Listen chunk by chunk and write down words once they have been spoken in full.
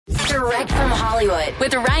Direct from Hollywood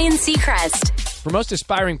with Ryan Seacrest. For most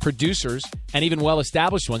aspiring producers and even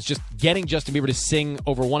well-established ones, just getting Justin Bieber to sing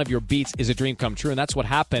over one of your beats is a dream come true, and that's what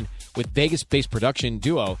happened with Vegas-based production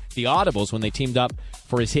duo, the Audibles, when they teamed up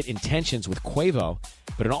for his hit Intentions with Quavo,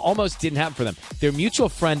 but it almost didn't happen for them. Their mutual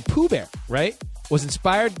friend, Pooh Bear, right, was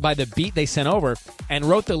inspired by the beat they sent over and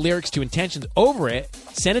wrote the lyrics to Intentions over it,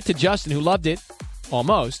 sent it to Justin, who loved it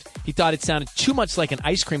almost. He thought it sounded too much like an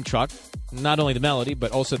ice cream truck, not only the melody,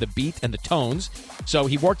 but also the beat and the tones. So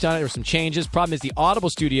he worked on it. There were some changes. Problem is the Audible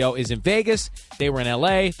studio is in Vegas. They were in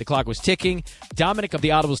L.A. The clock was ticking. Dominic of the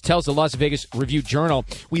Audibles tells the Las Vegas Review-Journal,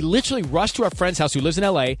 we literally rushed to our friend's house who lives in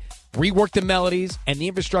L.A., reworked the melodies and the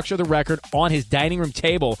infrastructure of the record on his dining room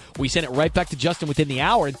table. We sent it right back to Justin within the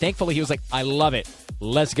hour, and thankfully he was like, I love it.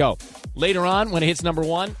 Let's go. Later on, when it hits number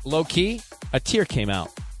one, low-key, a tear came out.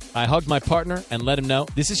 I hugged my partner and let him know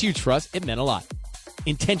this is huge for us. It meant a lot.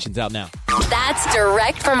 Intentions out now. That's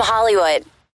Direct from Hollywood.